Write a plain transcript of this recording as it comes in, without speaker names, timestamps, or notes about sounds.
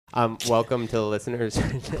Welcome to the listeners to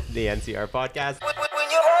the NCR podcast.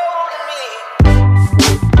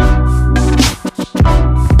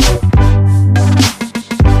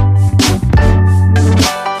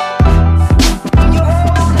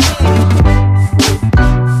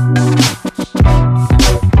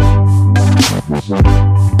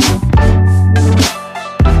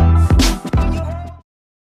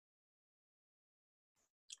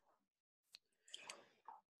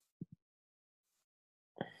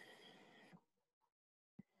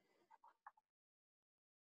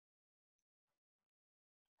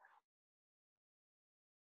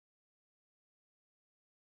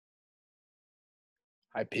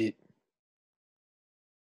 Hi, Pete.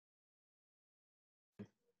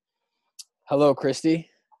 Hello, Christie.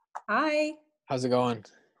 Hi. How's it going?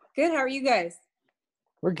 Good. How are you guys?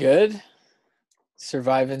 We're good.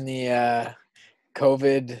 Surviving the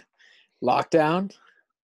COVID lockdown.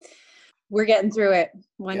 We're getting through it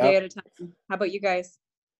one Yep. day at a time. How about you guys?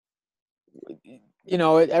 You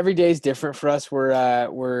know, every day is different for us.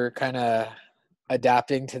 We're kind of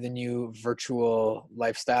adapting to the new virtual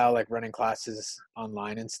lifestyle, like running classes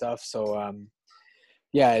online and stuff. So,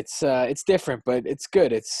 yeah, it's different, but it's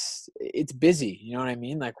good. It's busy. You know what I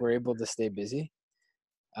mean? Like we're able to stay busy.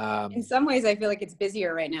 In some ways, I feel like it's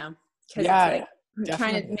busier right now because Yeah, it's like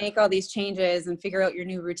trying to make all these changes and figure out your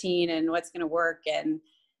new routine and what's going to work. And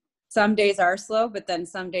some days are slow, but then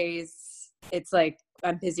some days it's like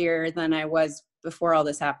I'm busier than I was before all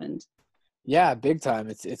this happened. Yeah, big time.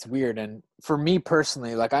 It's weird. And for me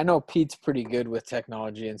personally, like I know Pete's pretty good with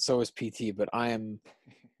technology and so is PT, but I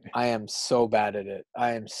am so bad at it.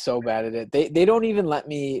 I am so bad at it. They don't even let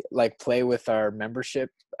me like play with our membership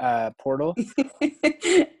portal.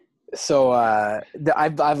 So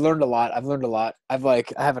I've learned a lot. I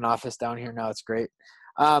have an office down here now. It's great.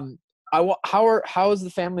 How is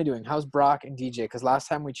the family doing? How's Brock and DJ? Because last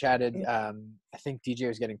time we chatted, I think DJ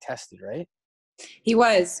was getting tested, right? He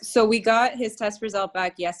was. So we got his test result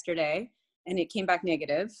back yesterday and it came back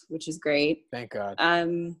negative, which is great. Thank God.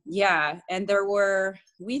 Yeah. And there were,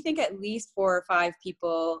 we think at least 4 or 5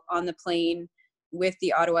 people on the plane with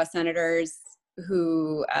the Ottawa Senators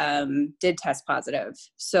who did test positive.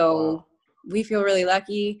 So Wow. we feel really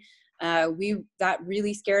lucky. That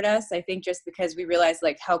really scared us, I think, just because we realized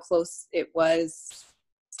like how close it was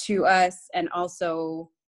to us. And also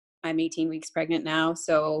I'm 18 weeks pregnant now.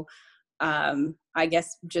 So I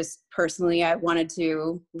guess just personally, I wanted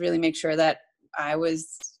to really make sure that I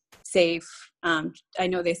was safe. I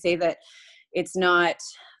know they say that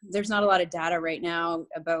there's not a lot of data right now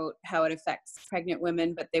about how it affects pregnant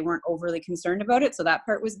women, but they weren't overly concerned about it. So that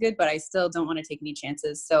part was good, but I still don't want to take any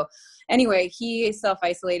chances. So anyway, he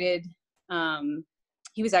self-isolated.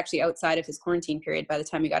 He was actually outside of his quarantine period by the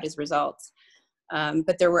time he got his results.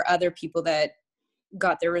 But there were other people that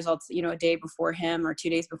got their results, a day before him or 2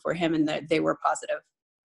 days before him, and they were positive.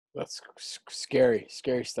 That's scary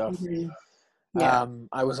stuff. Mm-hmm. Yeah.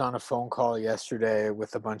 I was on a phone call yesterday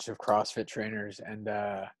with a bunch of CrossFit trainers, and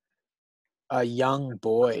a young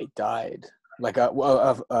boy died. Like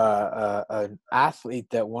an athlete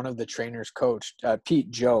that one of the trainers coached,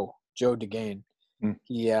 Joe DeGain.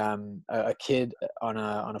 He a kid on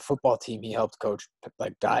a football team he helped coach,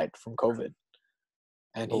 like died from COVID.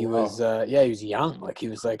 And he was, he was young. Like he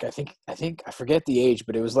was like, I think I forget the age,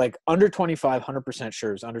 but it was like under 25, 100% sure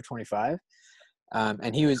it was under 25.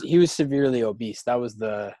 And he was severely obese. That was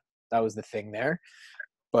the thing there.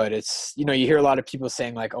 But it's, you hear a lot of people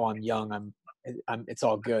saying like, oh, I'm young, it's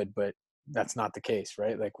all good, but that's not the case,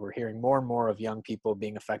 right? Like we're hearing more and more of young people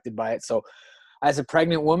being affected by it. So as a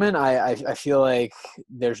pregnant woman, I feel like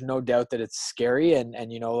there's no doubt that it's scary. And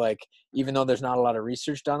like, even though there's not a lot of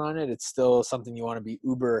research done on it, it's still something you want to be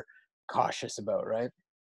uber cautious about, right?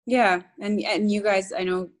 Yeah. And you guys, I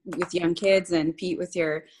know with young kids and Pete with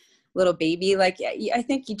your little baby, like, I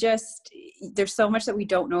think there's so much that we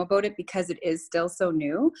don't know about it because it is still so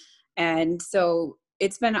new. And so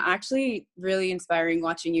it's been actually really inspiring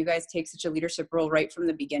watching you guys take such a leadership role right from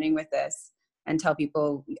the beginning with this. And tell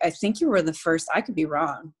people, I think you were the first, I could be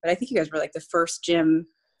wrong, but I think you guys were like the first gym.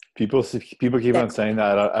 People keep on saying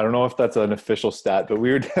that. I don't know if that's an official stat, but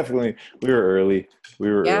we were early. Early.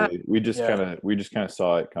 We just kind of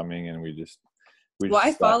saw it coming, and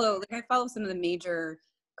I follow some of the major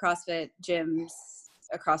CrossFit gyms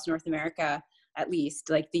across North America, at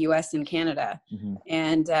least like the US and Canada. Mm-hmm.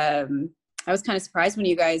 And I was kind of surprised when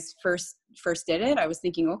you guys first did it. I was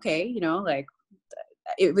thinking, okay, like,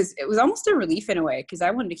 it was almost a relief in a way because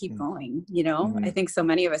I wanted to keep going, Mm-hmm. I think so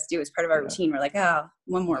many of us do as part of our routine. We're like,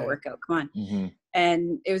 one more workout, come on. Mm-hmm.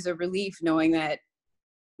 And it was a relief knowing that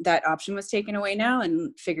option was taken away now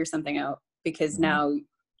and figure something out because now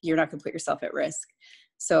you're not going to put yourself at risk.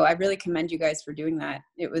 So I really commend you guys for doing that.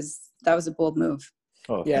 That was a bold move.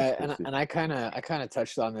 Oh, yeah. thanks, And I kind of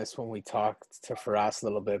touched on this when we talked to Faraz a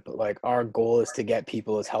little bit, but like our goal is to get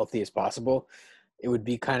people as healthy as possible. It would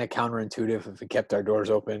be kind of counterintuitive if we kept our doors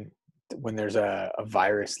open when there's a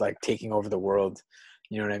virus like taking over the world.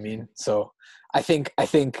 You know what I mean? So I think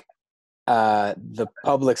the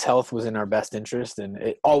public's health was in our best interest, and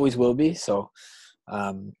it always will be. So,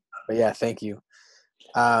 but yeah, thank you.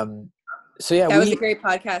 So yeah, that was a great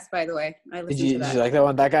podcast, by the way. I listened to that. Did you like that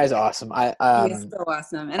one? That guy's awesome. He is so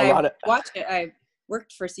awesome, and I watched it. I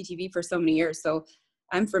worked for CTV for so many years, so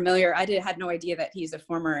I'm familiar. I had no idea that he's a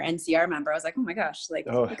former NCR member. I was like, oh my gosh, like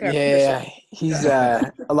yeah. He's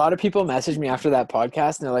a lot of people messaged me after that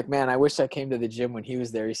podcast, and they're like, man, I wish I came to the gym when he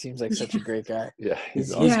was there. He seems like such a great guy. Yeah,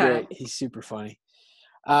 he's great. He's super funny.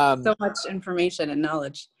 So much information and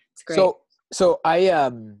knowledge. It's great. So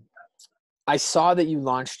I saw that you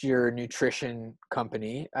launched your nutrition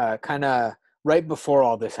company kind of right before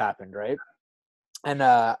all this happened, right? And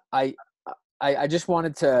I just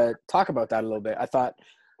wanted to talk about that a little bit. I thought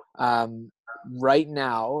right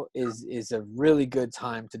now is a really good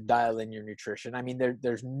time to dial in your nutrition. I mean,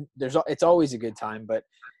 it's always a good time, but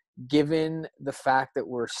given the fact that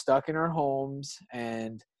we're stuck in our homes,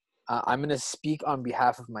 and I'm going to speak on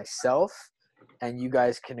behalf of myself, and you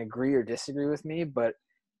guys can agree or disagree with me, but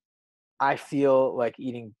I feel like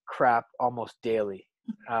eating crap almost daily.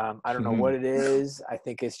 I don't know what it is. I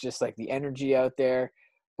think it's just like the energy out there.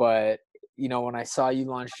 But, you know, when I saw you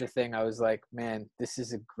launch your thing, I was like, man, this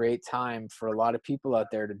is a great time for a lot of people out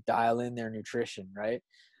there to dial in their nutrition, right?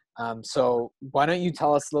 So why don't you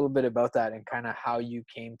tell us a little bit about that and kind of how you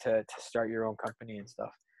came to start your own company and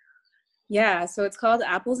stuff? Yeah, so it's called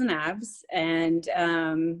Apples and Abs, and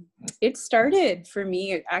it started for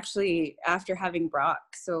me actually after having Brock.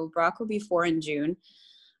 So Brock will be 4 in June.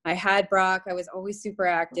 I had Brock. I was always super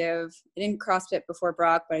active. I didn't CrossFit before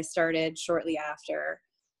Brock, but I started shortly after.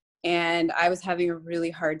 And I was having a really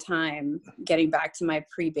hard time getting back to my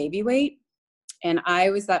pre-baby weight. And I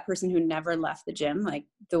was that person who never left the gym, like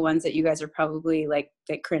the ones that you guys are probably like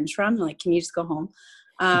that cringe from, like, can you just go home?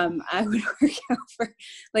 I would work out for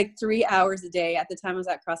like 3 hours a day. At the time I was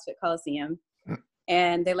at CrossFit Coliseum,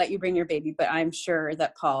 and they let you bring your baby, but I'm sure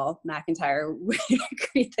that Paul McIntyre would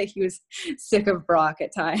agree that he was sick of Brock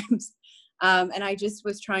at times. And I just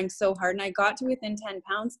was trying so hard, and I got to within 10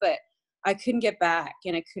 pounds, but I couldn't get back,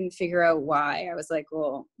 and I couldn't figure out why. I was like,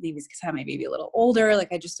 well, maybe it's because I have my baby a little older.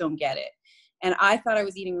 Like, I just don't get it. And I thought I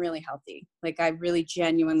was eating really healthy. Like, I really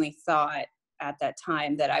genuinely thought at that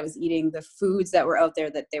time that I was eating the foods that were out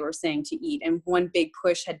there that they were saying to eat. And one big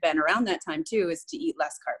push had been around that time too, is to eat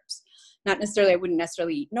less carbs. Not necessarily, I wouldn't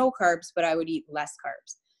necessarily eat no carbs, but I would eat less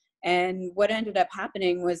carbs. And what ended up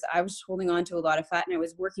happening was I was holding on to a lot of fat, and I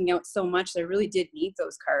was working out so much that I really did need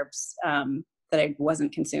those carbs that I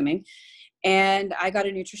wasn't consuming. And I got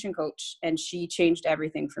a nutrition coach, and she changed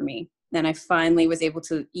everything for me. Then I finally was able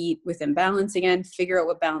to eat within balance again, figure out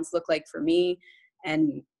what balance looked like for me.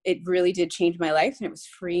 And it really did change my life, and it was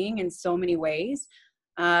freeing in so many ways.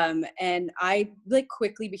 And I like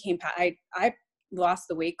quickly became, I lost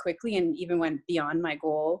the weight quickly, and even went beyond my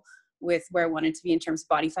goal with where I wanted to be in terms of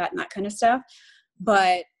body fat and that kind of stuff.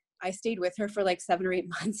 But I stayed with her for like 7 or 8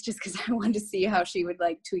 months just because I wanted to see how she would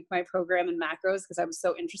like tweak my program and macros, because I was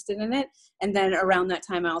so interested in it. And then around that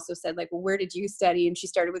time, I also said like, well, where did you study? And she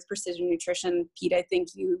started with precision nutrition. Pete, I think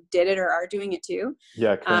you did it or are doing it too.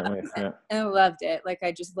 Yeah, currently. Yeah. And I loved it. Like,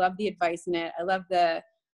 I just love the advice in it. I love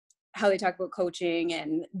how they talk about coaching,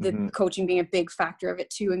 and the coaching being a big factor of it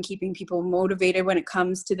too, and keeping people motivated when it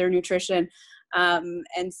comes to their nutrition.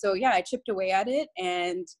 And so, yeah, I chipped away at it,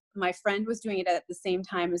 and my friend was doing it at the same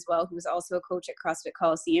time as well, who was also a coach at CrossFit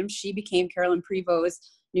Coliseum. She became Carolyn Prevost's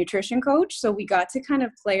nutrition coach. So we got to kind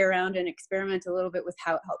of play around and experiment a little bit with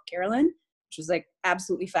how it helped Carolyn, which was like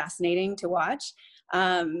absolutely fascinating to watch,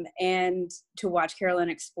 and to watch Carolyn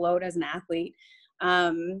explode as an athlete.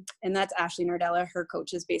 And that's Ashley Nardella. Her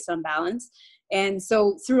coach is Based on Balance. And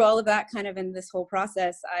so through all of that, kind of in this whole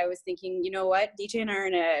process, I was thinking, you know what, DJ and I are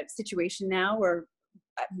in a situation now where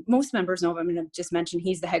most members know, I'm going to just mention,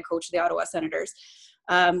 he's the head coach of the Ottawa Senators.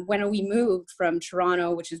 When we moved from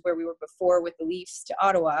Toronto, which is where we were before with the Leafs, to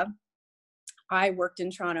Ottawa, I worked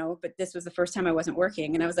in Toronto, but this was the first time I wasn't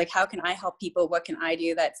working. And I was like, how can I help people? What can I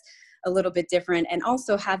do that's a little bit different? And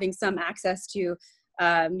also having some access to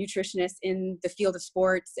nutritionists in the field of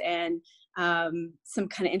sports, and some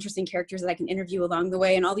kind of interesting characters that I can interview along the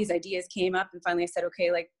way. And all these ideas came up, and finally I said,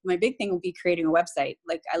 okay, like my big thing will be creating a website.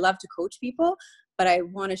 Like, I love to coach people, but I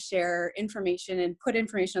want to share information and put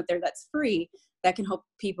information out there that's free, that can help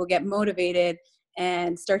people get motivated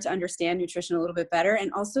and start to understand nutrition a little bit better,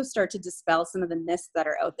 and also start to dispel some of the myths that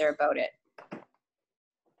are out there about it.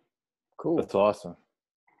 Cool. That's awesome.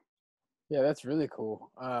 Yeah, that's really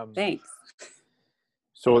cool. Thanks.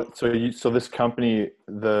 So this company,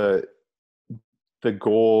 the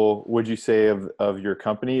goal, would you say, of your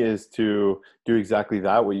company is to do exactly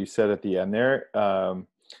that, what you said at the end there,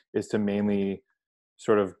 is to mainly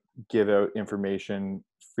sort of give out information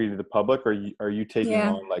free to the public, or are you taking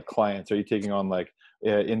on like clients? Are you taking on like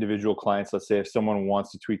individual clients? Let's say if someone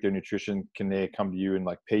wants to tweak their nutrition, can they come to you and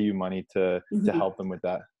like pay you money to help them with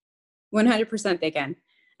that? 100% they can.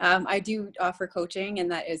 I do offer coaching,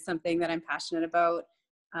 and that is something that I'm passionate about.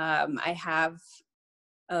 I have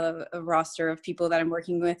a roster of people that I'm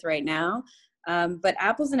working with right now. But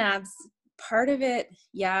Apples and Abs, part of it,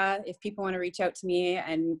 if people want to reach out to me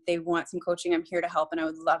and they want some coaching, I'm here to help, and I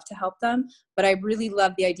would love to help them. But I really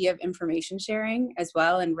love the idea of information sharing as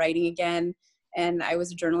well, and writing again. And I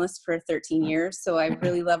was a journalist for 13 years. So I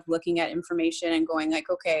really love looking at information and going like,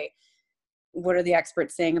 okay, what are the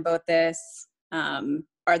experts saying about this?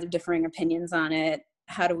 Are there differing opinions on it?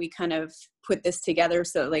 How do we kind of put this together?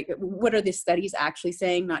 So like, what are the studies actually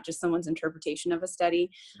saying? Not just someone's interpretation of a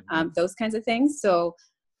study, those kinds of things. So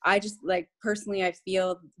I just like, personally, I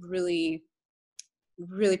feel really,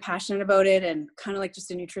 really passionate about it, and kind of like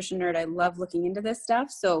just a nutrition nerd. I love looking into this stuff.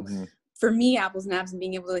 So for me, Apples and Abs and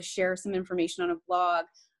being able to share some information on a blog,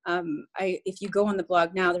 if you go on the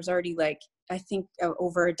blog now, there's already like, I think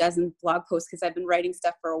over a dozen blog posts, because I've been writing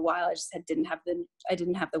stuff for a while. I just didn't have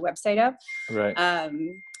the website up. Right.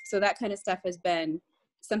 So that kind of stuff has been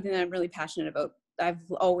something that I'm really passionate about. I've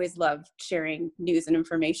always loved sharing news and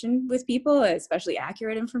information with people, especially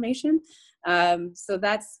accurate information. So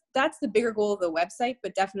that's the bigger goal of the website,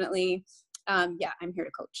 but definitely, I'm here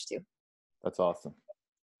to coach too. That's awesome.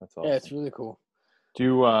 Yeah, it's really cool.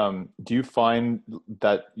 Do you find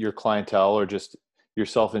that your clientele, or just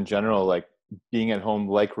yourself in general, like being at home,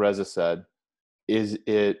 like Reza said, is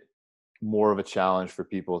it more of a challenge for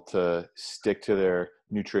people to stick to their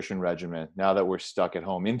nutrition regimen now that we're stuck at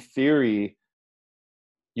home? In theory,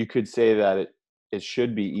 you could say that it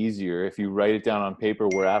should be easier if you write it down on paper.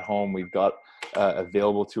 We're at home, we've got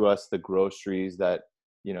available to us the groceries that,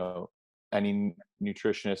 you know, any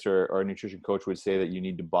nutritionist or nutrition coach would say that you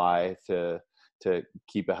need to buy to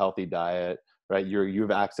keep a healthy diet, right? You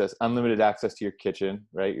have unlimited access to your kitchen,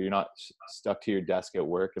 right? You're not stuck to your desk at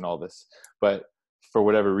work and all this. But for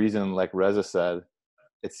whatever reason, like Reza said,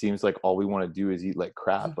 it seems like all we want to do is eat like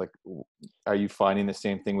crap. Like, are you finding the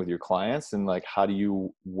same thing with your clients? And like, how do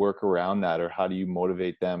you work around that, or how do you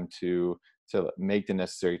motivate them to make the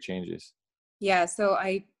necessary changes? Yeah. So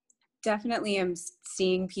I definitely am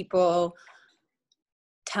seeing people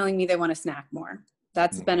telling me they want to snack more.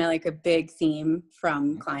 That's been a big theme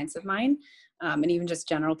from clients of mine, and even just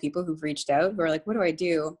general people who've reached out who are like, what do I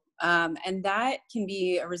do? And that can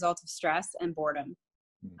be a result of stress and boredom.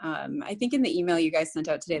 I think in the email you guys sent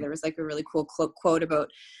out today, there was like a really cool quote about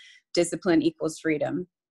discipline equals freedom.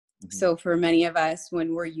 So for many of us,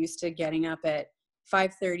 when we're used to getting up at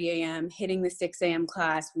 5:30 a.m., hitting the 6 a.m.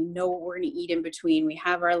 class, we know what we're going to eat in between. We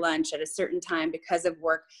have our lunch at a certain time because of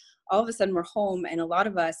work. All of a sudden we're home, and a lot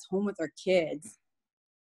of us home with our kids,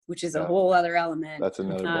 which is a whole other element. That's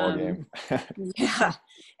another ball game. Yeah.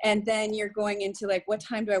 And then you're going into like, what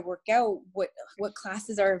time do I work out? What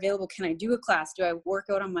classes are available? Can I do a class? Do I work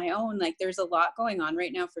out on my own? Like, there's a lot going on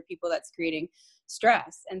right now for people that's creating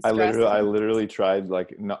stress. And stress I literally tried,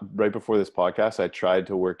 like, right before this podcast, I tried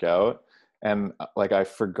to work out, and like, I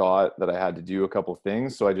forgot that I had to do a couple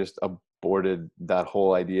things. So I just aborted that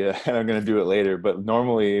whole idea, and I'm going to do it later. But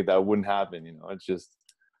normally that wouldn't happen. You know, it's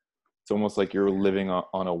almost like you're living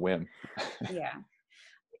on a whim. Yeah.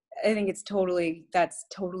 I think that's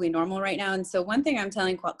totally normal right now. And so one thing I'm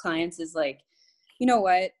telling clients is like, you know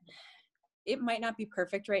what, it might not be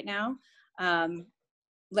perfect right now.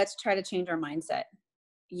 Let's try to change our mindset.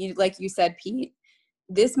 Like you said, Pete,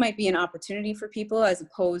 this might be an opportunity for people as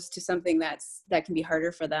opposed to something that can be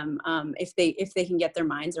harder for them. If they can get their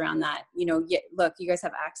minds around that, you know, look, you guys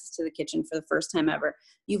have access to the kitchen for the first time ever.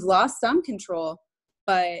 You've lost some control,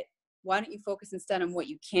 but why don't you focus instead on what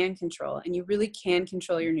you can control? And you really can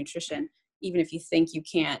control your nutrition, even if you think you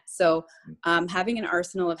can't. So having an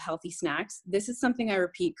arsenal of healthy snacks, this is something I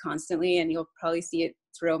repeat constantly, and you'll probably see it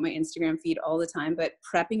throughout my Instagram feed all the time, but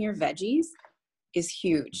prepping your veggies is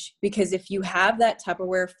huge, because if you have that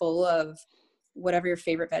Tupperware full of whatever your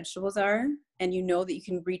favorite vegetables are, and you know that you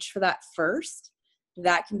can reach for that first,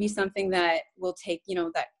 that can be something that will take, you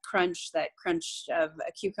know, that crunch of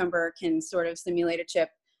a cucumber can sort of simulate a chip.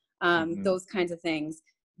 Those kinds of things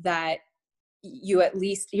that you at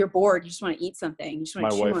least, you're bored, you just want to eat something, you just want My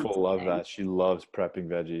to chew wife on will love something. that. She loves prepping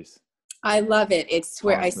veggies. I love it. I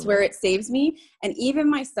swear Constantly. it saves me. And even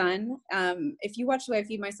my son, if you watch the way I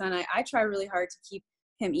feed my son, I try really hard to keep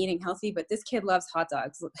him eating healthy, but this kid loves hot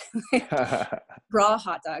dogs. Raw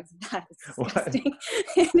hot dogs. That's disgusting.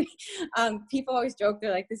 People always joke,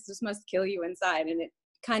 they're like, this just must kill you inside. And it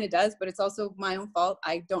kind of does, but it's also my own fault.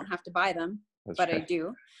 I don't have to buy them, but right. I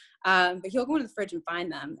do. But he'll go into the fridge and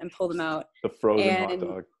find them and pull them out. The frozen hot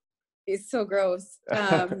dog. It's so gross.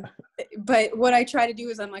 But what I try to do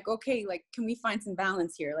is I'm like, okay, like, can we find some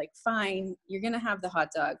balance here? Like, fine, you're going to have the hot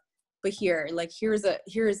dog, but here's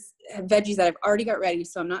veggies that I've already got ready.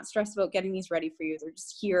 So I'm not stressed about getting these ready for you. They're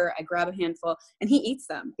just here. I grab a handful and he eats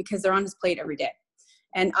them because they're on his plate every day.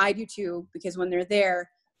 And I do too, because when they're there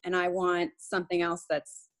and I want something else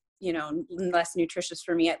that's, less nutritious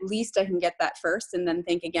for me, at least I can get that first and then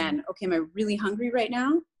think again, okay, am I really hungry right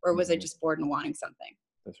now? Or was I just bored and wanting something?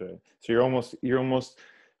 That's right. So you're almost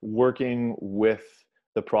working with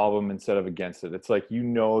the problem instead of against it. It's like,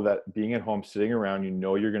 that being at home, sitting around,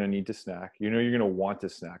 you're going to need to snack. You're going to want to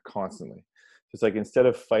snack constantly. It's like, instead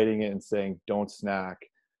of fighting it and saying, don't snack,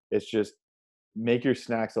 it's just make your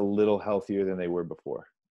snacks a little healthier than they were before.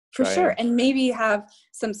 For sure. And maybe have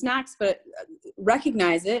some snacks, but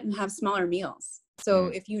recognize it and have smaller meals. So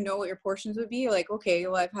if you know what your portions would be, like, okay,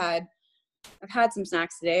 well, I've had some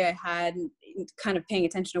snacks today. I had kind of paying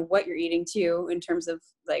attention to what you're eating too, in terms of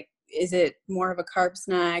like, is it more of a carb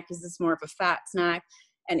snack? Is this more of a fat snack?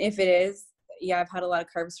 And if it is, yeah, I've had a lot of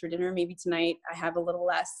carbs for dinner. Maybe tonight I have a little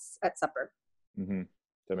less at supper. Mm-hmm.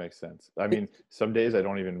 That makes sense. I mean, some days I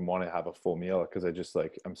don't even want to have a full meal because I just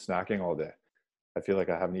I'm snacking all day. I feel like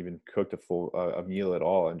I haven't even cooked a meal at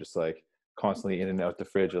all. I'm just like constantly in and out the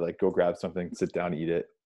fridge, or like go grab something, sit down, eat it.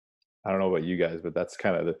 I don't know about you guys, but that's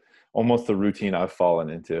kind of almost the routine I've fallen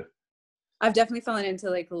into. I've definitely fallen into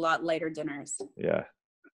like a lot lighter dinners. Yeah.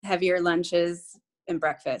 Heavier lunches and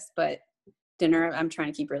breakfast, but dinner I'm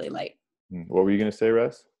trying to keep really light. What were you going to say,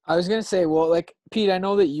 Russ? I was going to say, well, like, Pete, I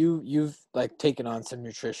know that you've like taken on some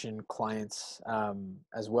nutrition clients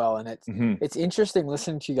as well. And it's interesting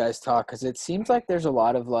listening to you guys talk, because it seems like there's a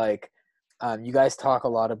lot of like, you guys talk a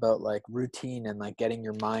lot about like routine and like getting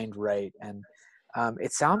your mind right. And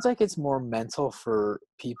it sounds like it's more mental for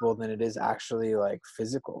people than it is actually like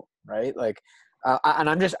physical, right? Like, and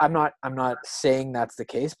I'm not saying that's the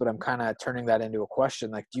case, but I'm kind of turning that into a question.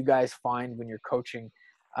 Like, do you guys find when you're coaching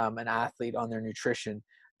an athlete on their nutrition,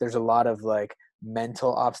 there's a lot of like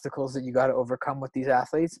mental obstacles that you got to overcome with these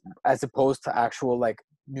athletes, as opposed to actual like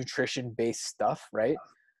nutrition based stuff, right?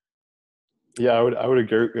 Yeah, I would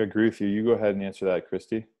agree with you. You go ahead and answer that,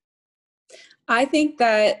 Christy. I think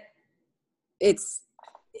that it's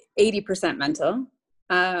 80% mental.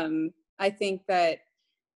 I think that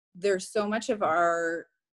there's so much of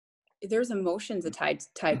there's emotions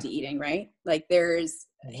tied to eating, right? Like there's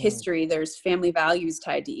history, there's family values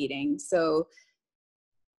tied to eating. So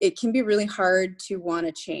it can be really hard to want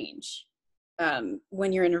to change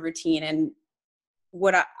when you're in a routine. And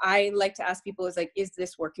what I like to ask people is like, is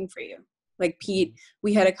this working for you? Like Pete,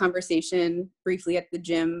 we had a conversation briefly at the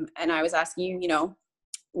gym and I was asking you,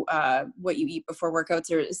 what you eat before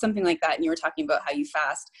workouts or something like that. And you were talking about how you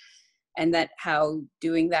fast and that how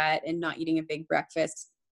doing that and not eating a big breakfast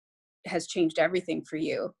has changed everything for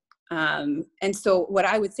you. And so what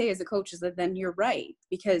I would say as a coach is that then you're right,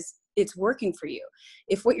 because it's working for you.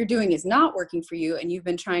 If what you're doing is not working for you and you've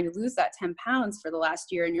been trying to lose that 10 pounds for the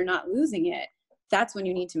last year and you're not losing it, that's when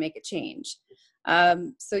you need to make a change.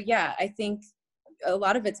 So yeah, I think a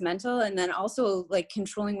lot of it's mental, and then also like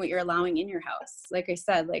controlling what you're allowing in your house. Like I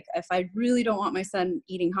said, like if I really don't want my son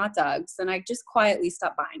eating hot dogs, then I just quietly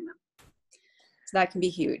stop buying them. So that can be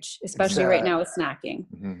huge, especially right now with snacking.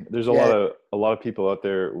 There's a lot of people out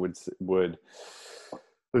there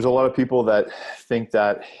there's a lot of people that think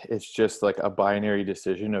that it's just like a binary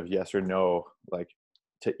decision of yes or no, like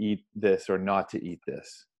to eat this or not to eat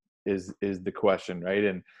this is the question,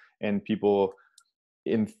 right? And people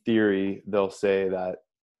in theory, they'll say that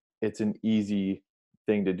it's an easy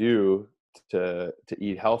thing to do to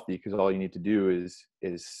eat healthy because all you need to do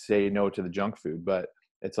is say no to the junk food. But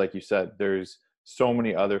it's like you said, there's so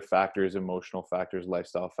many other factors, emotional factors,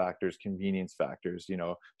 lifestyle factors, convenience factors,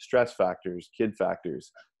 stress factors, kid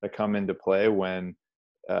factors that come into play when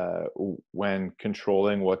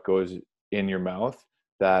controlling what goes in your mouth,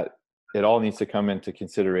 that it all needs to come into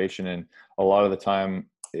consideration. And a lot of the time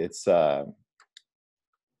it's a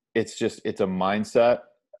mindset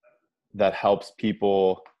that helps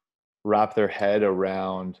people wrap their head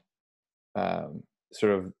around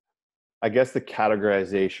sort of I guess the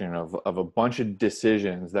categorization of a bunch of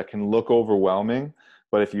decisions that can look overwhelming,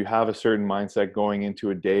 but if you have a certain mindset going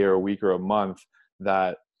into a day or a week or a month,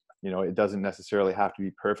 that, you know, it doesn't necessarily have to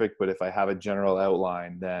be perfect, but if I have a general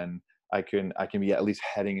outline, then I can be at least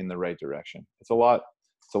heading in the right direction. It's a lot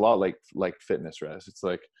like fitness, Res. It's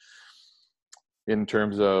like, in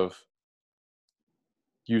terms of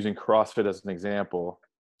using CrossFit as an example,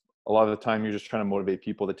 a lot of the time you're just trying to motivate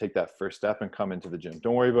people to take that first step and come into the gym.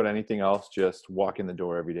 Don't worry about anything else. Just walk in the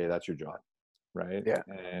door every day. That's your job. Right. Yeah.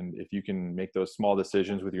 And if you can make those small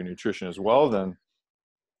decisions with your nutrition as well, then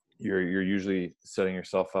you're usually setting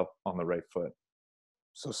yourself up on the right foot.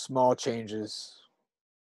 So small changes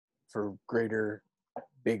for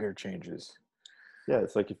bigger changes. Yeah.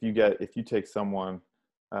 It's like if you take someone,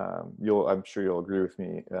 I'm sure you'll agree with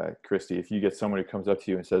me, Christy, if you get someone who comes up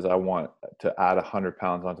to you and says, I want to add 100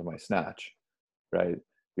 pounds onto my snatch, right?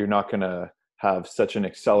 You're not going to have such an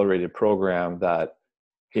accelerated program that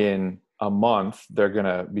in a month, they're going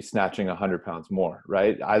to be snatching 100 pounds more,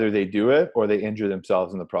 right? Either they do it or they injure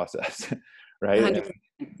themselves in the process, right? 100%.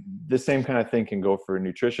 The same kind of thing can go for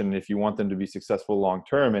nutrition. If you want them to be successful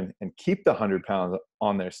long-term and keep the 100 pounds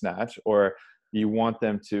on their snatch, or you want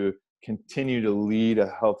them to continue to lead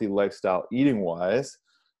a healthy lifestyle eating wise,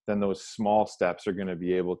 then those small steps are going to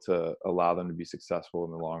be able to allow them to be successful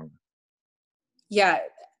in the long run. Yeah.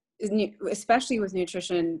 Especially with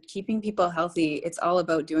nutrition, keeping people healthy, it's all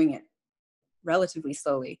about doing it relatively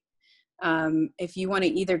slowly. If you want to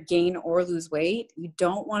either gain or lose weight, you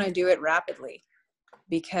don't want to do it rapidly,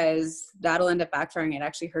 because that'll end up backfiring. It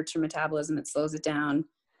actually hurts your metabolism. It slows it down.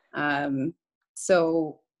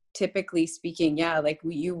 So typically speaking, yeah, like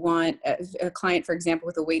you want a client, for example,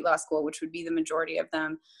 with a weight loss goal, which would be the majority of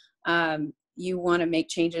them. You want to make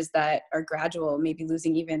changes that are gradual, maybe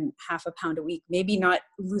losing even half a pound a week, maybe not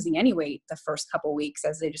losing any weight the first couple weeks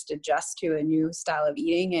as they just adjust to a new style of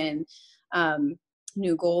eating and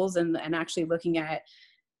new goals, and actually looking at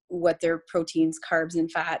what their proteins, carbs,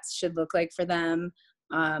 and fats should look like for them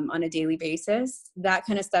on a daily basis. That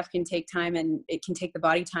kind of stuff can take time, and it can take the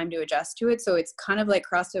body time to adjust to it. So it's kind of like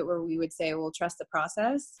CrossFit, where we would say, well, trust the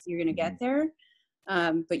process. You're going to get there.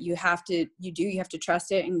 But you have to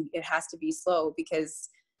trust it, and it has to be slow, because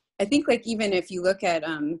I think, like, even if you look at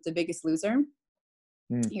The Biggest Loser,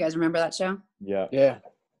 you guys remember that show? Yeah. Yeah.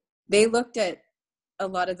 They looked at a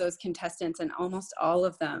lot of those contestants, and almost all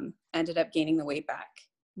of them ended up gaining the weight back,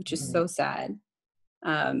 which is so sad,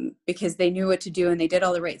 because they knew what to do and they did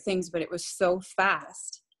all the right things, but it was so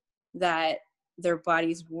fast that their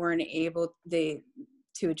bodies weren't able to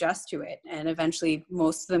adjust to it. And eventually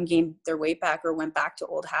most of them gained their weight back or went back to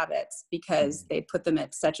old habits, because they put them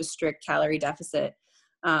at such a strict calorie deficit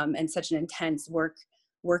and such an intense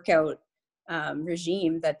workout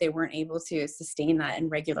regime that they weren't able to sustain that in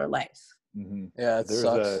regular life. Yeah, it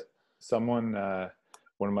sucks. One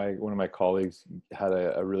of my colleagues had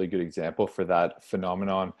a really good example for that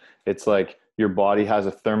phenomenon. It's like your body has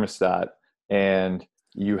a thermostat and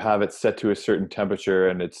you have it set to a certain temperature,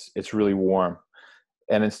 and it's really warm.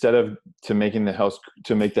 And instead of to make the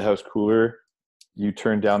house cooler, you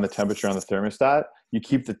turn down the temperature on the thermostat. You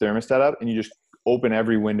keep the thermostat up and you just open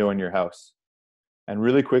every window in your house. And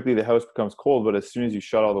really quickly the house becomes cold, but as soon as you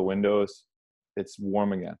shut all the windows, it's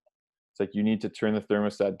warm again. It's like you need to turn the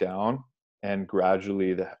thermostat down, and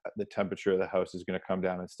gradually the temperature of the house is going to come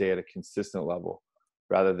down and stay at a consistent level,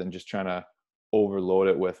 rather than just trying to overload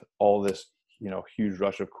it with all this, huge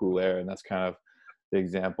rush of cool air. And that's kind of the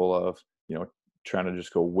example of, trying to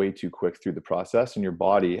just go way too quick through the process. And your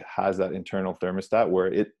body has that internal thermostat where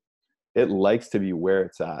it likes to be where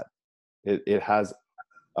it's at. It has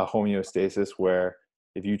a homeostasis where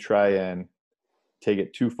if you try and take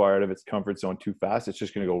it too far out of its comfort zone too fast, it's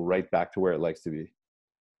just going to go right back to where it likes to be.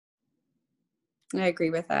 I agree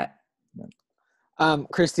with that.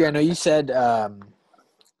 Christy, I know you said,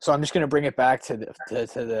 so I'm just going to bring it back to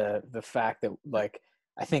the fact that, like,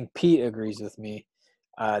 I think Pete agrees with me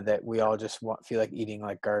that we all just feel like eating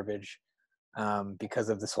like garbage because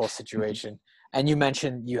of this whole situation. And you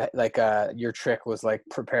mentioned your trick was like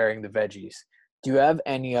preparing the veggies. Do you have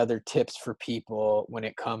any other tips for people when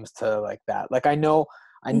it comes to like that? Like I know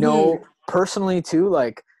personally too,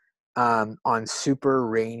 like on super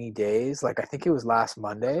rainy days, like I think it was last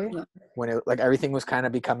Monday when it like everything was kind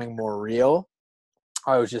of becoming more real.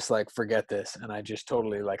 I was just like, forget this. And I just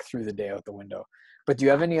totally like threw the day out the window. But do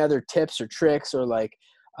you have any other tips or tricks or like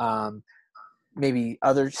maybe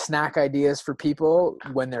other snack ideas for people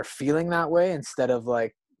when they're feeling that way, instead of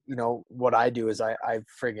like, what I do is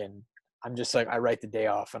I'm just like, I write the day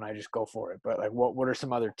off and I just go for it. But like, what are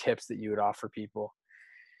some other tips that you would offer people?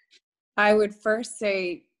 I would first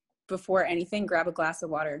say before anything, grab a glass of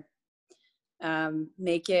water.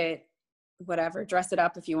 Make it whatever, dress it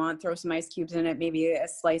up if you want, throw some ice cubes in it, maybe a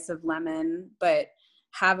slice of lemon, but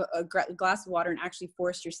have a glass of water and actually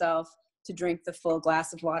force yourself to drink the full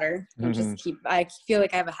glass of water. And just I feel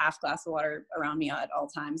like I have a half glass of water around me at all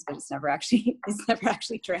times, but it's never actually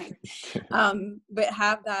drank. But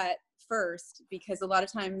have that first, because a lot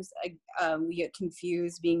of times we get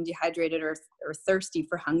confused being dehydrated or thirsty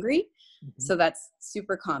for hungry. So that's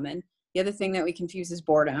super common. The other thing that we confuse is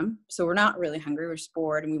boredom. So we're not really hungry, we're just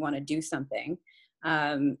bored and we want to do something.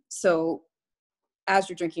 So as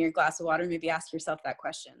you're drinking your glass of water, maybe ask yourself that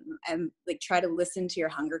question and like try to listen to your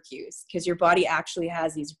hunger cues, because your body actually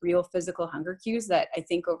has these real physical hunger cues that I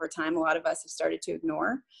think over time a lot of us have started to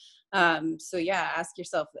ignore. So yeah, ask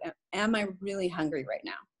yourself, am I really hungry right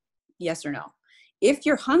now? Yes or no. If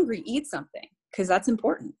you're hungry, eat something, because that's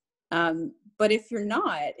important. But if you're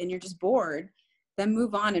not and you're just bored, then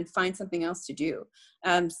move on and find something else to do.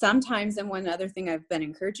 Sometimes, and one other thing I've been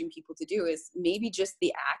encouraging people to do is maybe just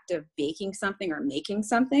the act of baking something or making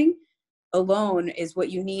something alone is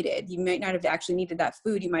what you needed. You might not have actually needed that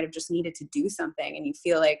food. You might have just needed to do something and you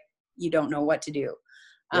feel like you don't know what to do.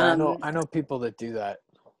 Yeah, I know people that do that.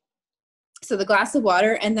 So the glass of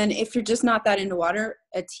water, and then if you're just not that into water,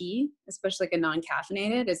 a tea, especially like a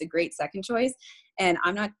non-caffeinated, is a great second choice. And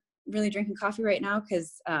I'm not really drinking coffee right now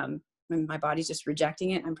because my body's just rejecting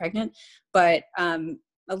it. I'm pregnant, but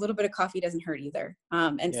a little bit of coffee doesn't hurt either.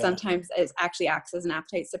 And sometimes it actually acts as an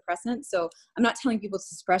appetite suppressant. So I'm not telling people to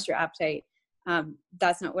suppress your appetite.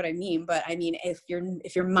 That's not what I mean. But I mean, if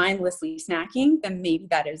you're mindlessly snacking, then maybe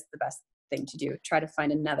that is the best thing to do. Try to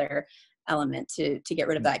find another element to get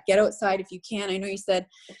rid of that. Get outside if you can. I know you said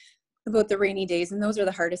about the rainy days, and those are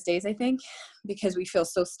the hardest days, I think, because we feel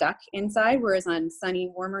so stuck inside, whereas on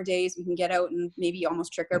sunny, warmer days we can get out and maybe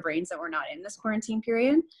almost trick our brains that we're not in this quarantine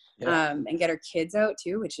period. And get our kids out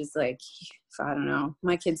too, which is like, I don't know,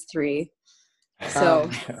 my kid's 3, so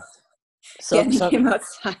getting him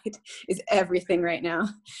outside is everything right now.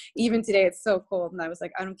 Even today it's so cold and I was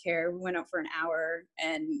like, I don't care, we went out for an hour,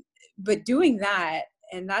 but doing that,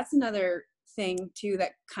 and that's another thing too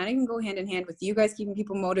that kind of can go hand in hand with you guys keeping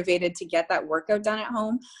people motivated to get that workout done at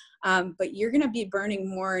home. But you're going to be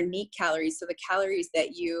burning more neat calories, so the calories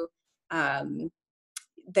that you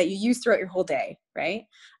use throughout your whole day, right?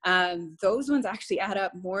 Those ones actually add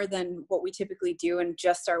up more than what we typically do in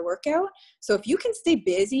just our workout. So if you can stay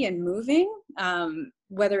busy and moving,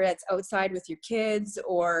 whether it's outside with your kids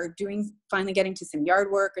or finally getting to some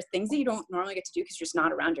yard work or things that you don't normally get to do because you're just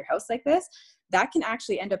not around your house like this, that can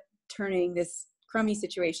actually end up turning this crummy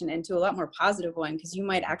situation into a lot more positive one, because you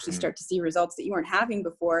might actually start to see results that you weren't having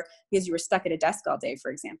before because you were stuck at a desk all day, for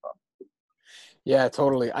example. Yeah,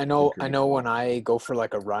 totally. I know when I go for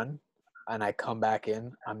like a run and I come back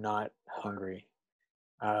in, I'm not hungry.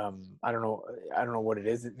 I don't know what it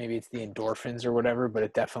is. Maybe it's the endorphins or whatever,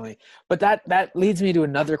 but that leads me to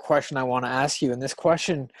another question I want to ask you. And this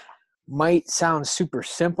question might sound super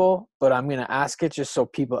simple, but I'm going to ask it just so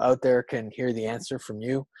people out there can hear the answer from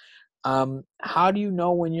you. How do you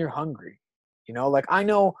know when you're hungry? You know, like I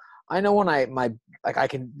know when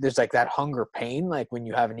there's like that hunger pain, like when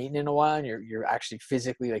you haven't eaten in a while and you're actually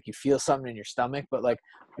physically like you feel something in your stomach, but like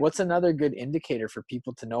what's another good indicator for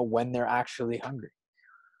people to know when they're actually hungry?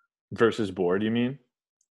 Versus bored, you mean?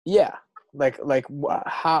 Yeah. Like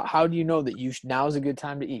how do you know that now is a good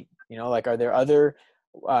time to eat? You know, like are there other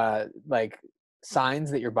like signs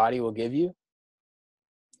that your body will give you?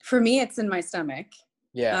 For me, it's in my stomach.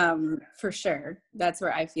 Yeah. For sure. That's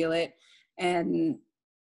where I feel it. And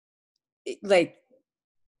like,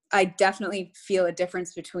 I definitely feel a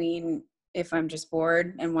difference between if I'm just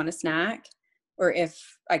bored and want a snack, or if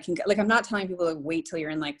I can, like, I'm not telling people to wait till you're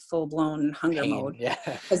in like full blown hunger mode. Yeah.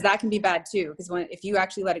 Because that can be bad too. Because if you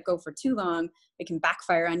actually let it go for too long, it can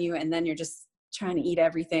backfire on you. And then you're just trying to eat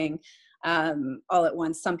everything all at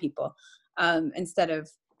once. Some people, instead of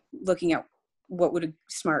looking at what would a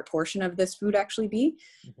smart portion of this food actually be.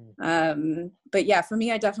 But yeah, for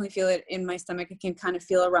me, I definitely feel it in my stomach. I can kind of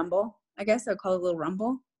feel a rumble. I guess I would call it a little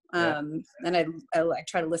rumble. And I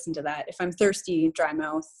try to listen to that. If I'm thirsty, dry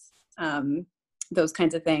mouth, those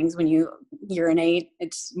kinds of things, when you urinate,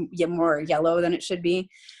 it's more yellow than it should be.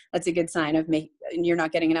 That's a good sign of you're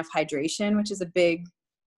not getting enough hydration, which is a big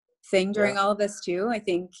thing during all of this too. I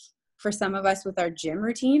think for some of us with our gym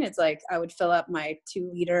routine, it's like I would fill up my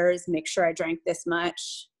 2 liters, make sure I drank this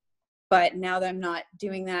much. But now that I'm not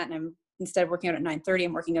doing that, and instead of working out at 9:30,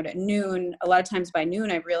 I'm working out at noon. A lot of times by noon,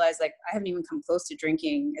 I've realized like I haven't even come close to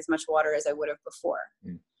drinking as much water as I would have before.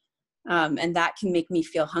 And that can make me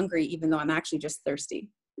feel hungry, even though I'm actually just thirsty.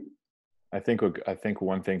 I think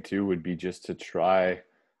one thing too would be just to try,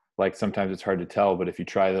 like sometimes it's hard to tell, but if you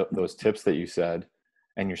try those tips that you said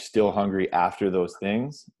and you're still hungry after those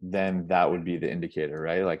things, then that would be the indicator,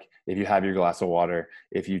 right? Like if you have your glass of water,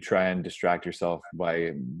 if you try and distract yourself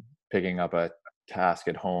by picking up a task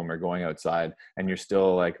at home or going outside and you're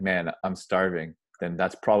still like, man, I'm starving, then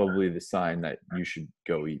that's probably the sign that you should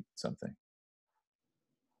go eat something.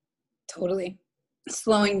 Totally.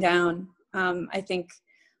 Slowing down. I think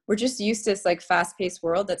we're just used to this like fast-paced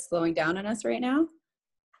world that's slowing down on us right now.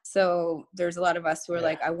 So there's a lot of us who are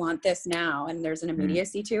like, I want this now. And there's an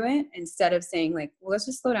immediacy to it, instead of saying like, well, let's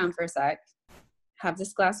just slow down for a sec, have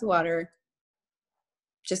this glass of water,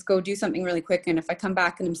 just go do something really quick. And if I come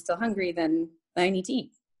back and I'm still hungry, then I need to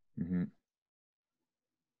eat. Mm-hmm.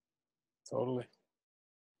 Totally.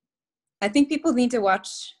 I think people need to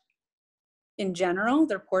watch in general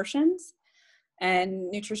their portions, and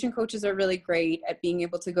nutrition coaches are really great at being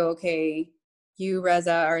able to go, okay, you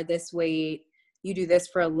Reza are this weight, you do this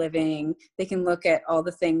for a living. They can look at all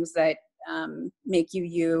the things that make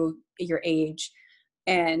you your age,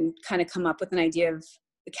 and kind of come up with an idea of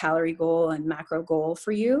the calorie goal and macro goal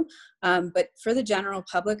for you. But for the general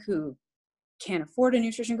public who can't afford a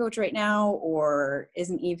nutrition coach right now, or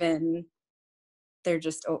isn't even, they're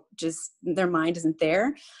just their mind isn't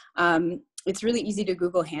there. It's really easy to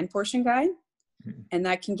Google hand portion guide, and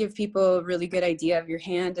that can give people a really good idea of your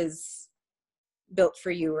hand is built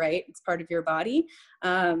for you, right? It's part of your body.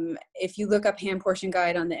 If you look up hand portion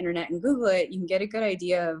guide on the internet and Google it, you can get a good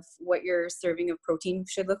idea of what your serving of protein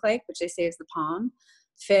should look like, which they say is the palm,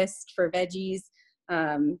 fist for veggies,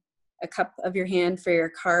 a cup of your hand for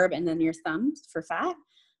your carb, and then your thumb for fat.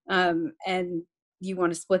 And you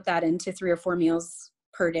want to split that into 3 or 4 meals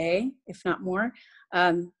per day, if not more.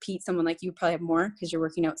 Pete, someone like you probably have more because you're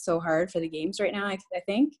working out so hard for the games right now, I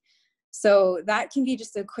think. So that can be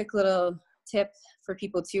just a quick little tip for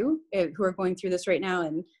people too, who are going through this right now.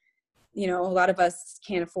 And, you know, a lot of us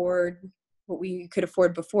can't afford what we could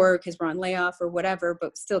afford before because we're on layoff or whatever,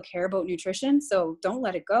 but still care about nutrition. So don't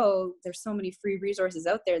let it go. There's so many free resources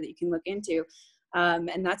out there that you can look into.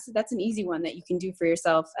 And that's an easy one that you can do for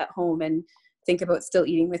yourself at home, and think about still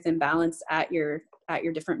eating within balance at your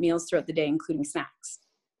different meals throughout the day, including snacks.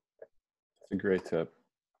 That's a great tip.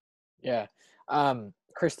 Yeah.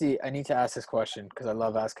 Christie, I need to ask this question because I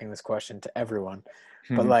love asking this question to everyone.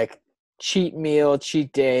 But like, cheat meal,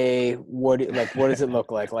 cheat day, what does it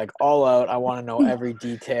look like? Like all out, I want to know every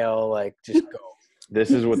detail. Like, just go.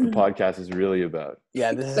 This is what the podcast is really about.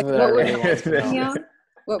 Yeah, this is like, what I really want to know.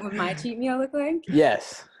 What would my cheat meal look like?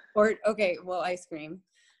 Yes. Or okay, well, ice cream.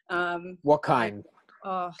 What kind?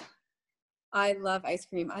 I love ice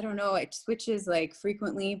cream. I don't know, it switches like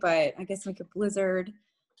frequently, but I guess like a Blizzard,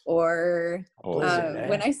 or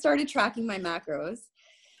when I started tracking my macros,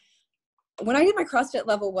 when I did my CrossFit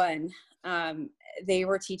level 1, they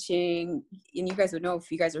were teaching, and you guys would know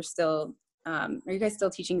if you guys are still, are you guys still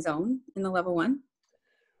teaching zone in the level 1?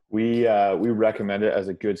 We recommend it as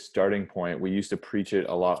a good starting point. We used to preach it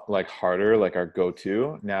a lot, like harder, like our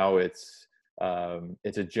go-to. Now it's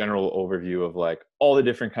a general overview of like all the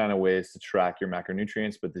different kind of ways to track your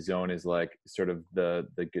macronutrients, but the zone is like sort of the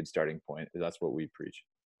good starting point. That's what we preach.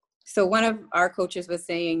 So one of our coaches was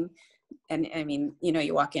saying, and I mean, you know,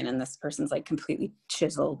 you walk in and this person's like completely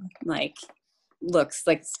chiseled, like looks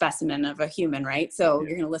like a specimen of a human, right? So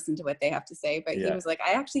you're going to listen to what they have to say. But he was like,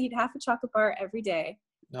 I actually eat half a chocolate bar every day.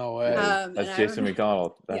 No way. That's Jason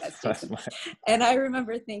McDonald. And I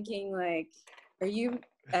remember thinking like, are you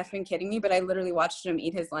effing kidding me? But I literally watched him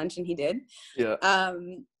eat his lunch, and he did. Yeah.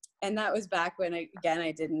 And that was back when I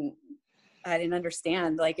didn't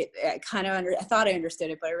understand. Like I thought I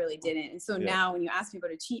understood it, but I really didn't. And so now when you ask me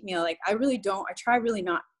about a cheat meal, like I try really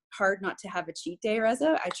not hard not to have a cheat day,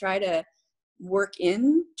 Reza. I try to work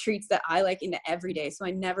in treats that I like into every day. So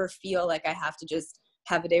I never feel like I have to just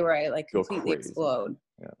have a day where I like completely explode.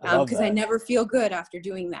 Because I never feel good after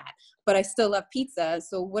doing that, but I still love pizza.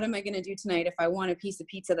 So what am I going to do tonight if I want a piece of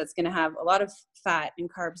pizza that's going to have a lot of fat and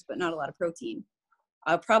carbs, but not a lot of protein?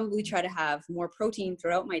 I'll probably try to have more protein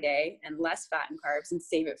throughout my day and less fat and carbs, and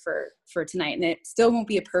save it for tonight. And it still won't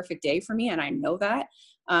be a perfect day for me, and I know that,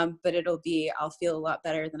 but I'll feel a lot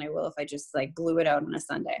better than I will if I just like blew it out on a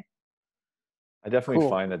Sunday. I definitely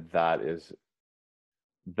find that is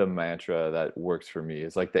the mantra that works for me.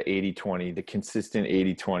 Is like the 80-20, the consistent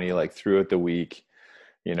 80-20, like throughout the week.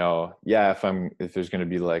 You know, if there's going to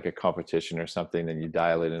be like a competition or something, then you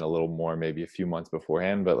dial it in a little more, maybe a few months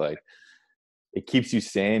beforehand, but like it keeps you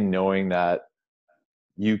sane knowing that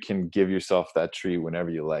you can give yourself that treat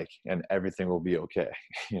whenever you like, and everything will be okay.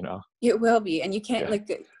 You know, it will be. And you can't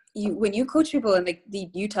when you coach people and like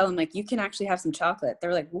you tell them like you can actually have some chocolate,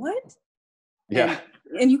 they're like, what? Yeah.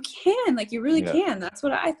 And you can, like, you really can. That's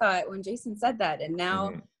what I thought when Jason said that. And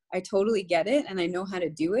now I totally get it and I know how to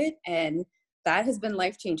do it. And that has been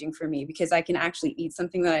life-changing for me because I can actually eat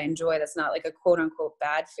something that I enjoy that's not like a quote unquote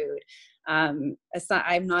bad food. I'm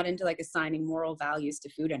not into like assigning moral values to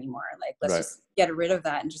food anymore. Like, let's just get rid of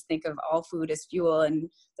that and just think of all food as fuel, and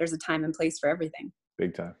there's a time and place for everything.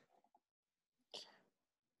 Big time.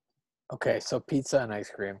 Okay, so pizza and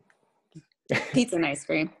ice cream. Pizza and ice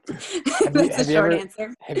cream.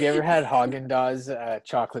 Have you ever had Haagen-Dazs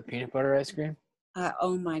chocolate peanut butter ice cream?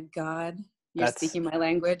 Oh my God. You're speaking my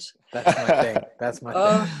language. That's my thing. That's my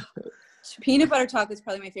thing. Peanut butter chocolate is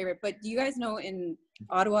probably my favorite. But do you guys know in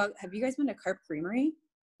Ottawa, have you guys been to Carp Creamery?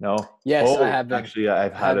 No. Yes, I have been. Actually,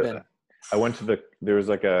 I've had it. I went to there was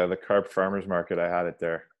like the Carp Farmers Market. I had it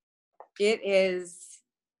there. It is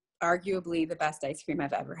arguably the best ice cream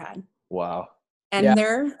I've ever had. Wow. And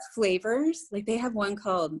their flavors, like they have one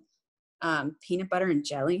called peanut butter and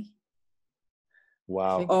jelly.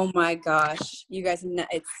 Wow. Oh my gosh. You guys,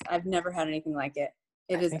 I've never had anything like it.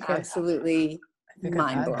 It is absolutely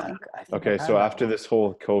mind-blowing. Okay, so after this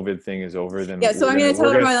whole COVID thing is over, then so I'm going to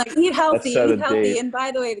tell everyone, like, eat healthy. And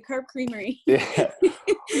by the way, the Carp Creamery. Yeah.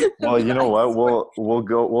 Well, you know what?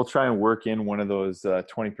 We'll try and work in one of those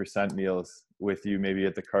 20% meals with you, maybe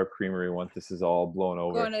at the Carp Creamery once this is all blown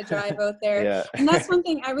over. Going to drive out there. Yeah. And that's one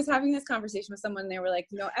thing. I was having this conversation with someone. They were like,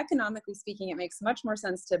 economically speaking, it makes much more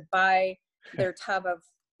sense to buy their tub of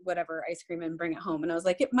whatever ice cream and bring it home. And I was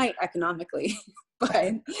like, it might economically,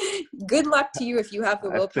 but good luck to you if you have the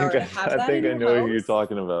willpower to have that. I think I know who you're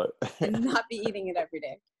talking about. And not be eating it every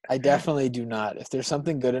day. I definitely do not. If there's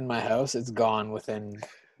something good in my house, it's gone within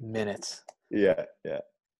minutes. Yeah.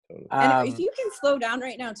 Totally. And if you can slow down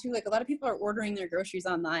right now too, like a lot of people are ordering their groceries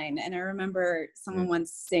online. And I remember someone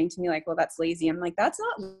once saying to me like, well, that's lazy. I'm like, that's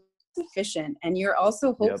not efficient. And you're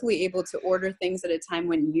also hopefully able to order things at a time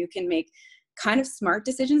when you can make kind of smart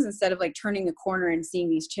decisions instead of like turning the corner and seeing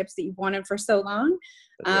these chips that you've wanted for so long.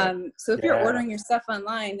 So if you're ordering your stuff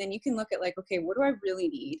online, then you can look at like, okay, what do I really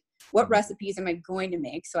need? What recipes am I going to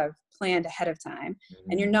make? So I've planned ahead of time,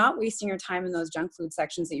 and you're not wasting your time in those junk food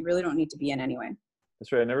sections that you really don't need to be in anyway.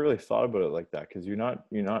 That's right. I never really thought about it like that because you're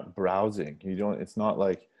not browsing. It's not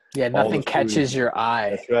like nothing catches your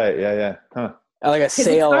eye. That's right. Yeah. Huh. Like a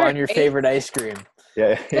sale on your favorite ice cream.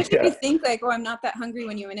 Yeah. Especially if you think like, I'm not that hungry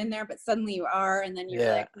when you went in there, but suddenly you are, and then you're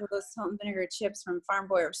like, those salt and vinegar chips from Farm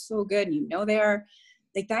Boy are so good, and they are.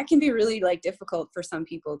 Like that can be really like difficult for some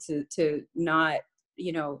people to not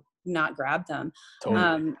not grab them.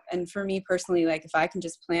 Totally. And for me personally, like if I can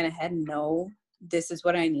just plan ahead and know this is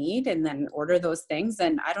what I need and then order those things,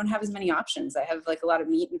 then I don't have as many options. I have like a lot of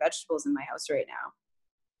meat and vegetables in my house right now.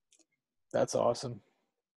 That's awesome.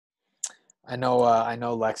 I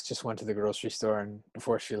know Lex just went to the grocery store, and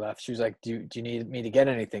before she left, she was like, do you need me to get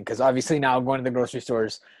anything? Because obviously now going to the grocery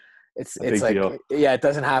stores, it's like deal. It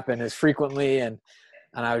doesn't happen as frequently, and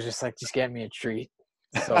I was just like, just get me a treat.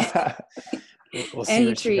 So we'll see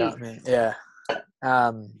what she got me. Yeah.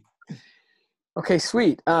 Okay,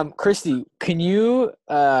 sweet. Christie, can you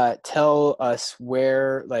tell us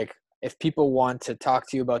where, like, if people want to talk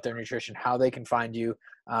to you about their nutrition, how they can find you?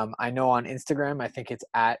 I know on Instagram, I think it's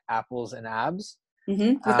at Apples and Abs.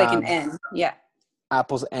 With like an N. Yeah.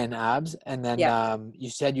 Apples and Abs. And then you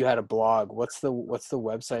said you had a blog. What's the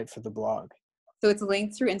website for the blog? So it's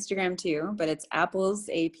linked through Instagram too, but it's apples,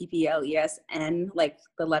 APPLESN, like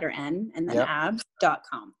the letter N, and then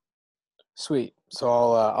abs.com. Sweet. So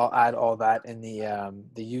I'll add all that in the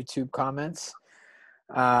YouTube comments.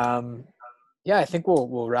 I think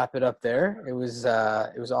we'll wrap it up there. It was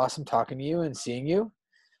awesome talking to you and seeing you.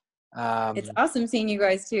 It's awesome seeing you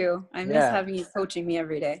guys too. I miss having you coaching me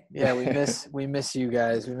every day. Yeah, we miss you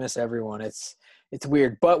guys. We miss everyone. It's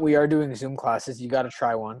weird, but we are doing Zoom classes. You got to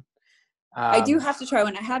try one. I do have to try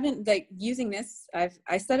one. I haven't using this.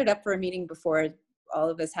 I set it up for a meeting before all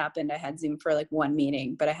of this happened. I had Zoom for like one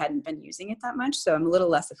meeting, but I hadn't been using it that much, so I'm a little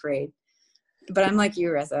less afraid. But I'm like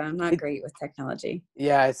you, Reza. I'm not great with technology.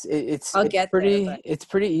 Yeah, it's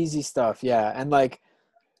pretty easy stuff. Yeah, and like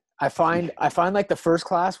I find like the first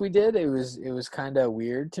class we did, it was kind of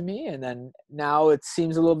weird to me, and then now it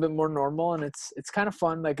seems a little bit more normal, and it's kind of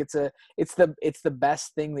fun. Like it's the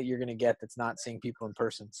best thing that you're gonna get that's not seeing people in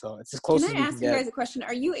person. So it's as close as you can get. Can I ask you guys a question?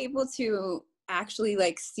 Are you able to actually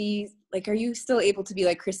like see, like, are you still able to be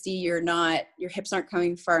like, Christie, your hips aren't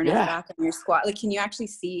coming far enough back on your squat? Like, can you actually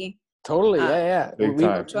see? Totally.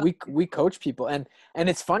 We coach people, and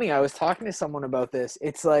it's funny. I was talking to someone about this.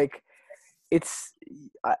 It's like, it's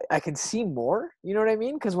I can see more, you know what I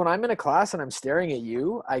mean? Because when I'm in a class and I'm staring at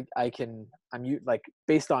you, like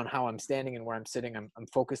based on how I'm standing and where I'm sitting, I'm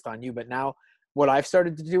focused on you. But now what I've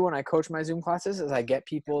started to do when I coach my Zoom classes is I get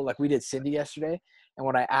people, like we did Cindy yesterday, and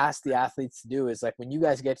what I asked the athletes to do is, like, when you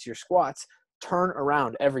guys get to your squats, turn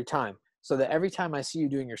around every time, so that every time I see you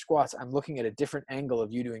doing your squats, I'm looking at a different angle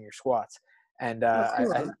of you doing your squats. And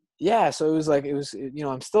Cool. yeah, so it was, you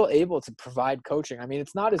know, I'm still able to provide coaching. I mean,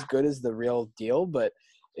 it's not as good as the real deal, but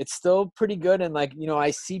it's still pretty good. And, like, you know,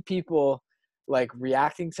 I see people like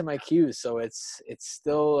reacting to my cues. So it's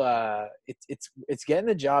still, it's getting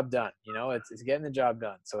the job done, you know, it's getting the job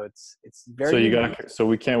done. So it's very, So unique. so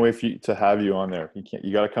we can't wait for you to have you on there.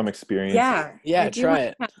 You got to come experience. Yeah. Yeah, I do try want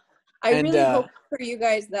it. to I And, really hope for you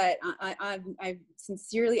guys that I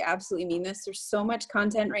sincerely, absolutely mean this. There's so much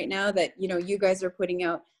content right now that, you know, you guys are putting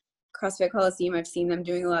out. CrossFit Coliseum, I've seen them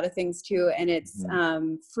doing a lot of things too, and it's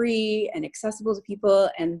free and accessible to people,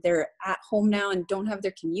 and they're at home now and don't have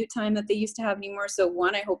their commute time that they used to have anymore. So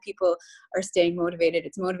one, I hope people are staying motivated.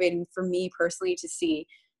 It's motivating for me personally to see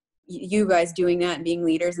you guys doing that and being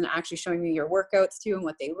leaders and actually showing me your workouts too and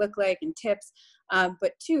what they look like and tips.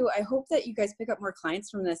 But two, I hope that you guys pick up more clients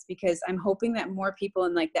from this, because I'm hoping that more people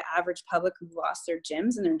in like the average public who lost their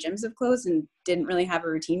gyms and their gyms have closed and didn't really have a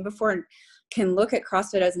routine before and can look at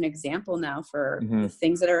CrossFit as an example now for the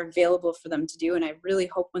things that are available for them to do. And I really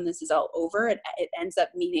hope when this is all over, it ends up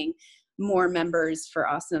meaning more members for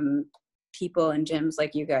awesome people and gyms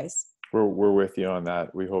like you guys. We're with you on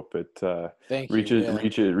that. We hope it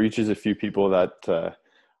reaches a few people that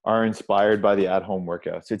are inspired by the at-home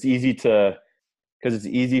workouts. It's easy because it's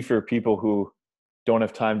easy for people who don't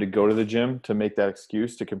have time to go to the gym to make that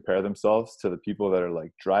excuse to compare themselves to the people that are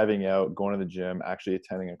like driving out, going to the gym, actually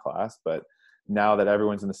attending a class. But now that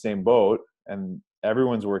everyone's in the same boat and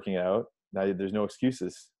everyone's working out, now there's no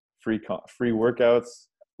excuses. Free workouts.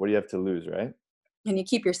 What do you have to lose, right? And you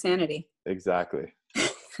keep your sanity. Exactly.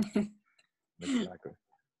 Exactly.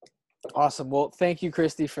 Awesome. Well, thank you,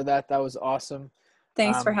 Christy, for that. That was awesome.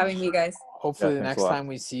 Thanks for having me, guys. Hopefully the next time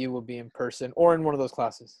we see you will be in person or in one of those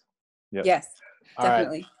classes. Yep. Yes, All right.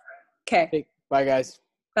 definitely. Okay. Bye, guys.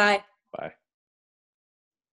 Bye. Bye.